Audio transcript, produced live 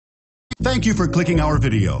Thank you for clicking our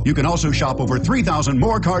video. You can also shop over 3,000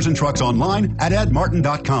 more cars and trucks online at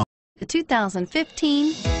edmartin.com. The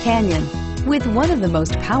 2015 Canyon. With one of the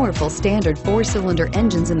most powerful standard 4-cylinder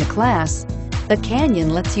engines in the class, the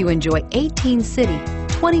Canyon lets you enjoy 18 city,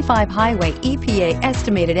 25 highway EPA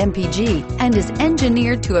estimated MPG, and is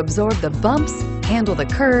engineered to absorb the bumps, handle the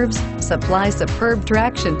curves, supply superb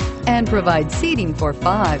traction, and provide seating for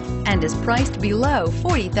 5, and is priced below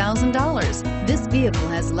 $40,000. This vehicle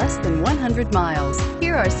has less than 100 miles.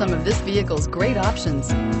 Here are some of this vehicle's great options: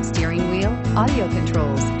 steering wheel audio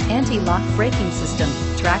controls, anti-lock braking system,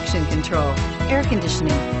 traction control, air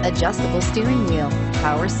conditioning, adjustable steering wheel,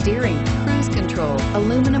 power steering, cruise control,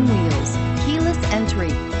 aluminum wheels, keyless entry,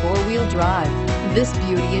 4-wheel drive. This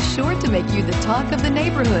beauty is sure to make you the talk of the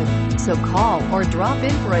neighborhood. So call or drop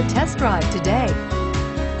in for a test drive today.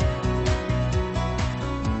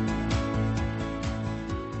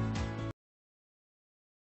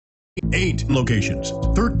 8 locations,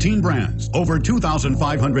 13 brands, over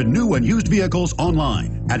 2,500 new and used vehicles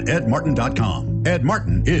online at edmartin.com. Ed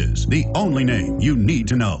Martin is the only name you need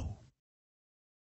to know.